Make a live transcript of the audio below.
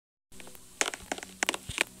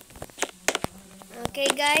Okay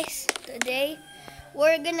guys, today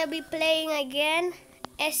we're gonna be playing again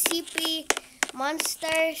SCP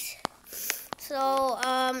Monsters. So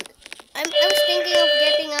I was thinking of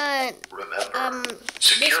getting a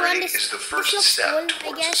security is the first step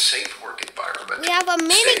cool, towards a safe work environment. We have a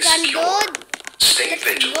minigun, dude. Stay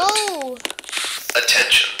vigilant. Go.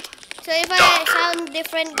 Attention. So if Doctor, I sound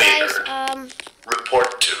different, guys,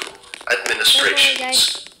 report to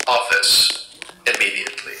administration's office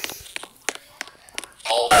immediately.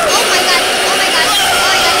 Oh my god, there it is.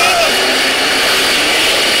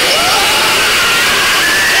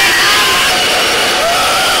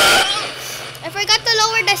 I forgot to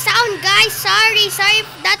lower the sound, guys. Sorry if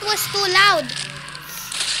that was too loud.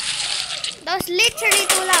 That was literally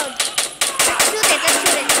too loud. Let's shoot it.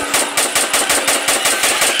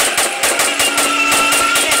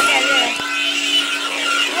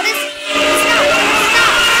 What is... Stop.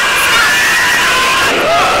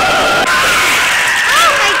 Oh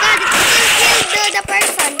my god, it killed the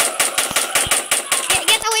person.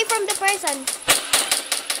 Get away from the person.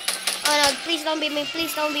 Oh no, please don't be me.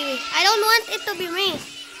 I don't want it to be me.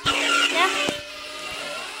 Yeah.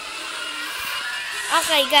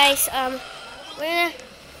 Okay guys, we're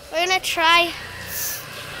gonna try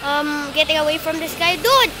getting away from this guy.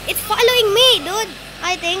 Dude, it's following me, dude.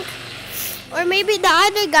 I think. Or maybe the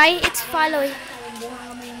other guy it's following.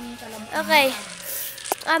 Okay.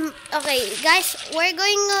 Okay, guys, we're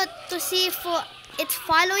going to see if it's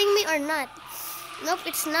following me or not. Nope,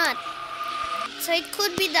 it's not. So it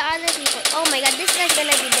could be the other people. Oh my god, this guy's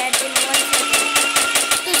gonna be dead in 1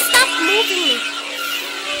 second. Dude, stop moving me.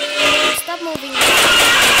 Stop moving me.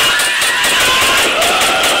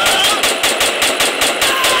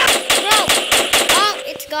 Bro! Oh,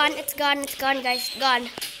 it's gone, guys. Gone.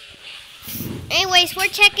 Anyways, we're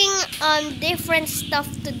checking different stuff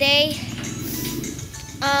today.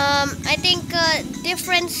 I think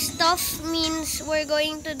different stuff means we're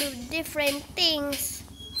going to do different things.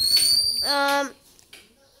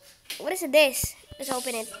 What is this? Let's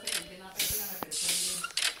open it.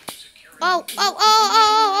 Oh!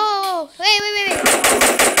 Wait.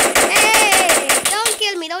 Hey! Don't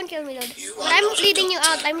kill me, dude. But I'm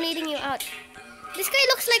leading you out. This guy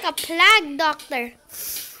looks like a plague doctor.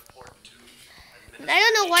 I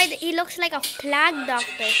don't know why he looks like a plague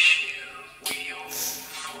doctor.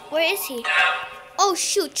 Where is he? Oh,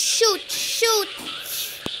 shoot.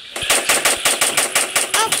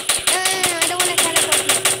 Oh, no, I don't want to teleport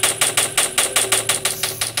you.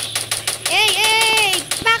 Hey,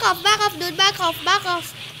 back off, dude, back off.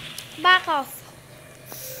 Back off,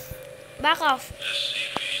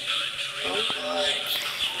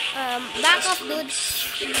 dude.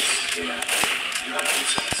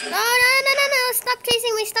 No, stop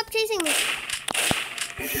chasing me.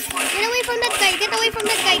 Get away from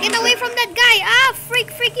that guy. Ah,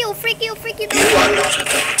 freak you. Dude.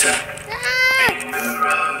 Ah!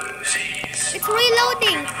 It's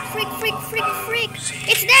reloading. Freak.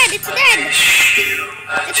 It's dead.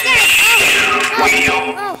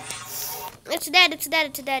 Oh. It's dead,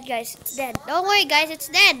 guys. It's dead. Don't worry, guys. It's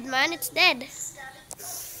dead, man. It's dead.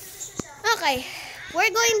 Okay. We're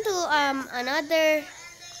going to another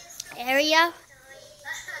area.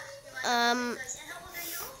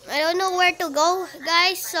 I don't know where to go,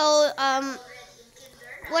 guys. So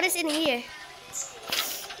what is in here?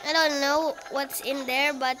 I don't know what's in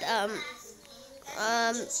there, but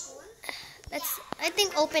let's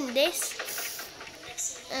open this.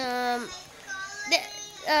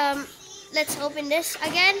 Let's open this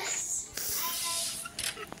again.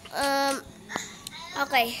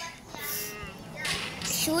 Okay.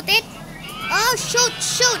 Shoot it. Oh, shoot.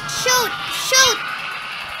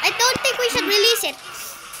 I don't think we should release it.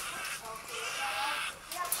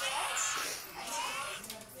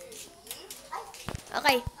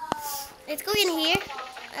 Okay. Let's go in here.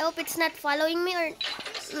 I hope it's not following me or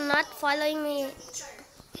not following me.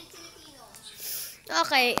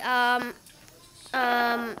 Okay.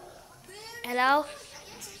 Hello?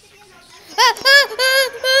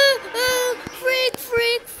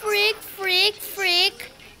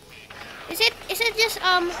 Freak. Is it just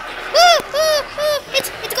it's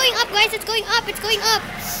going up, guys. It's going up.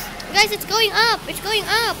 Guys, it's going up.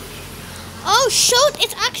 Oh shoot,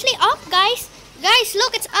 it's actually up, guys. Guys,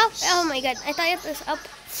 look, it's up. Oh my god, I thought it was up.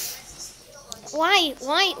 Why?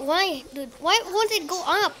 Dude, why won't it go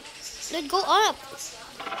up? Dude, go up. It's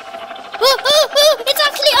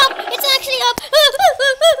actually up.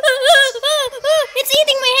 It's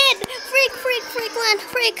eating my head.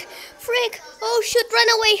 Freak. Oh shoot, run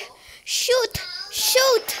away. Shoot.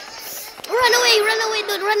 Run away,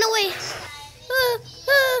 dude, run away.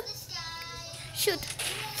 Shoot.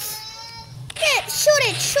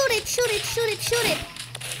 shoot it, shoot it, shoot it, shoot it.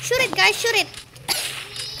 Shoot it, guys, shoot it.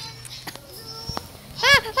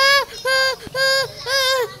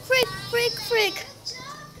 Frick, frick, frick.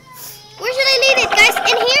 Where should I lead it, guys?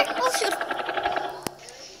 In here? Oh, shoot.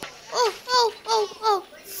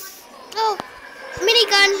 Oh.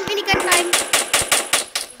 Minigun time.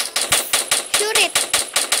 Shoot it.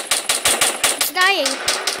 It's dying.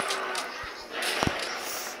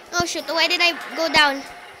 Oh, shoot. Why did I go down?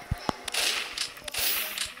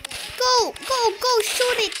 Go,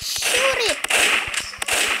 shoot it.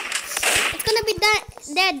 It's gonna be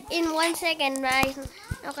dead in 1 second, right?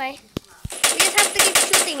 Okay. We just have to keep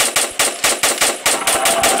shooting.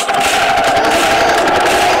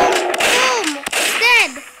 Boom! It's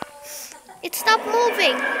dead. It stopped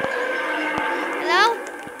moving. Hello?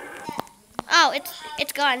 Oh,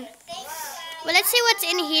 it's gone. Well, let's see what's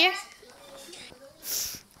in here.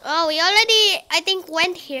 Oh, we already, I think,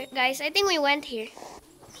 went here, guys. I think we went here.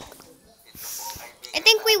 I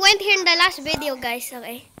think we went here in the last video, guys.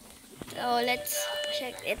 Okay. So let's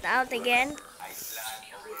check it out again.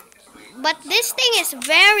 But this thing is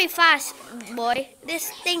very fast, boy. This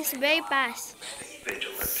thing's very fast.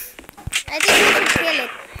 I think we should kill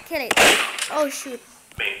it. Kill it. Oh shoot.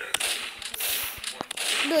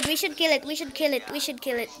 Dude, we should kill it. We should kill it. We should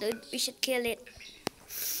kill it, dude. We should kill it.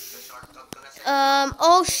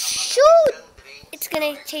 Oh shoot! It's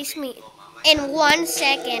gonna chase me in 1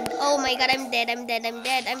 second. Oh my god, I'm dead. I'm dead. I'm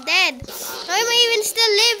dead. I'm dead. How am I even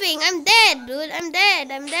still living? I'm dead, dude. I'm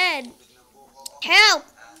dead. I'm dead. Help!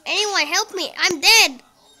 Anyone help me? I'm dead.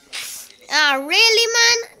 Really,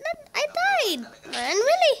 man? I died, man.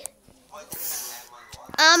 Really?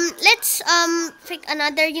 Let's pick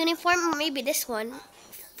another uniform. Maybe this one.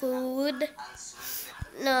 Food.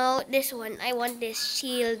 No, this one. I want this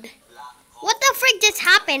shield. What the frick just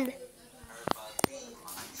happened?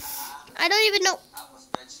 I don't even know.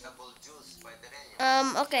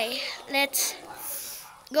 Okay. Let's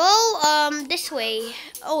go, this way.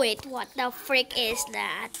 Oh, wait. What the frick is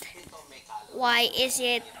that? Why is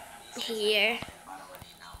it here?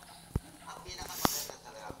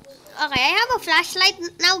 Okay, I have a flashlight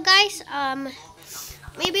now, guys.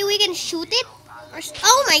 Maybe we can shoot it?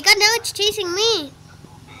 Oh my god, now it's chasing me.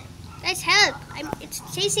 Guys, help. It's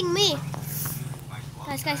chasing me.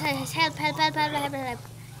 Guys, help. Help.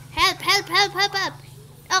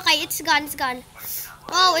 Okay, it's gone.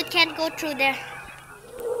 Oh, it can't go through there.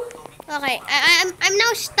 Okay, I'm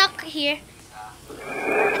now stuck here.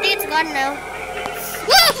 I think it's gone now.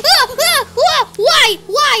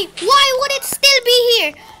 Why would it still be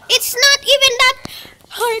here? It's not even that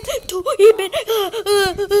hard to even.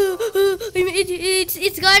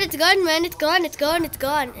 It's gone, man. It's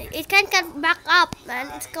gone. It can't get back up,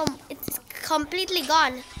 man. It's completely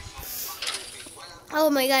gone. Oh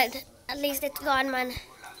my god. At least it's gone, man.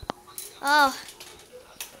 Oh.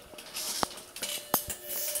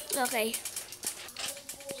 Okay.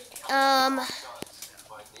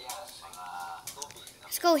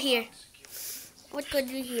 Let's go here. What could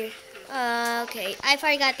we here? Okay. I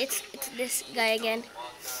forgot. It's this guy again.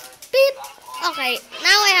 Beep. Okay.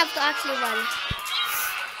 Now I have to actually run.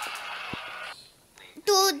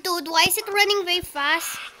 Dude, why is it running very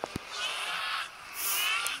fast?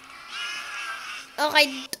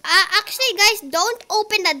 Okay. Actually, guys, don't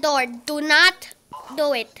open the door. Do not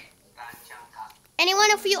do it. Any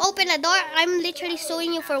one of you open the door, I'm literally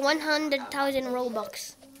suing you for 100,000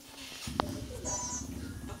 Robux.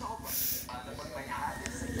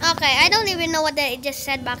 Okay, I don't even know what it just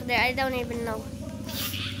said back there. I don't even know.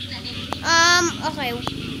 Okay.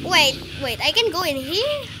 Wait. I can go in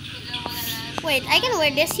here? Wait, I can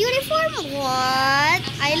wear this uniform? What?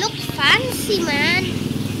 I look fancy, man.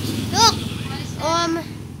 Look.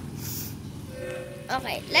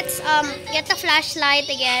 Okay, let's get the flashlight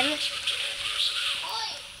again.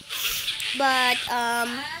 But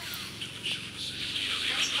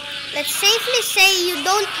let's safely say you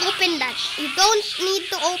don't open that. You don't need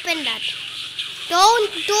to open that.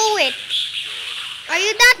 Don't do it. Are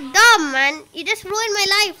you that dumb, man? You just ruined my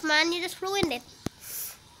life, man. You just ruined it.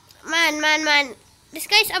 Man. This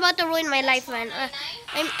guy's about to ruin my life, man.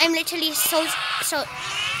 I'm literally so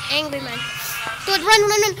angry, man. Dude, run.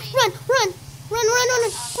 Go.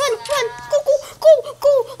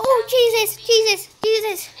 Oh, Jesus.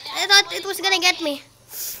 I thought it was gonna get me.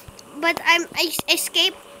 But I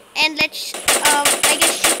escaped and let's, I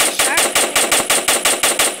guess shoot the shark.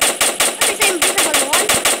 What is the invisible one?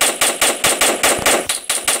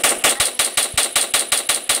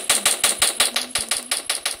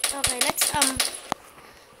 Okay, let's,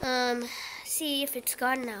 see if it's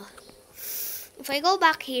gone now. If I go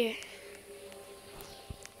back here.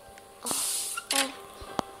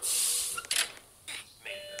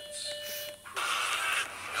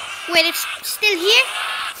 Wait, it's still here?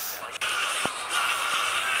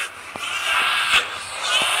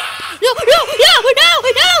 No!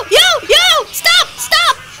 Stop!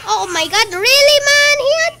 Oh my god, really, man?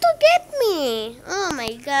 He had to get me. Oh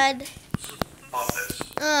my god. Office.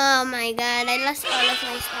 Oh my god, I lost all of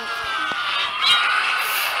my stuff.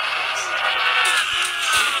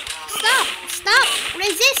 Stop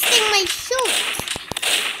resisting my shoot.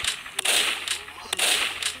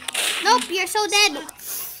 Nope, you're so dead.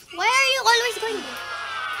 Why are you always going there?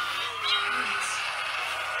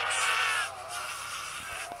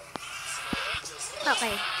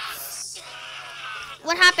 Okay.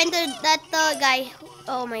 What happened to that guy?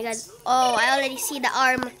 Oh my god. Oh, I already see the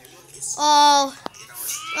arm. Oh.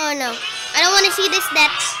 Oh no. I don't want to see this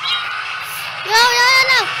death.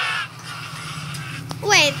 No.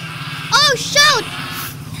 Wait. Oh shoot!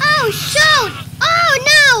 Oh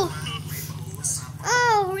no!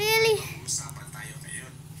 Oh really?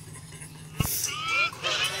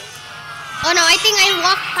 Oh no, I think I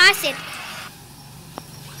walked past it.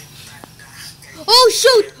 Oh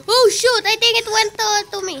shoot! I think it went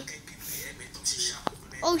to me.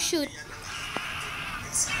 Oh shoot.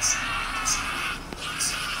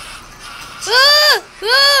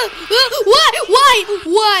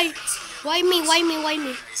 Why? Why me?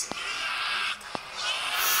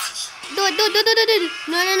 Dude.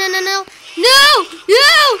 No.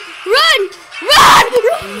 Run.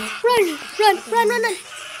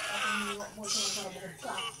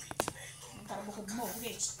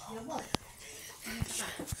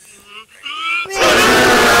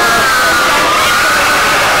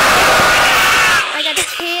 I got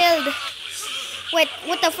killed. Wait,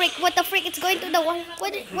 what the freak? It's going to the wall. Why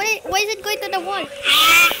is it going to the wall? You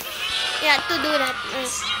had to do that.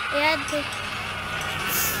 You had to.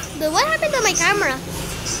 Dude, what happened to my camera?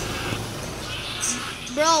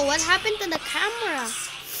 Bro, what happened to the camera?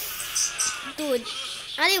 Dude,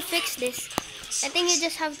 how do you fix this? I think you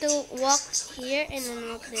just have to walk here and then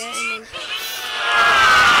walk there and then...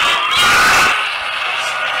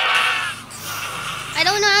 I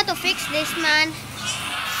don't know how to fix this, man.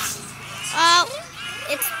 Oh,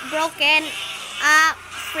 it's broken.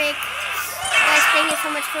 Freak. Guys, thank you so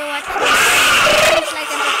much for watching. Please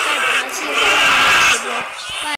like and subscribe. I'll see you guys in the next video. Bye.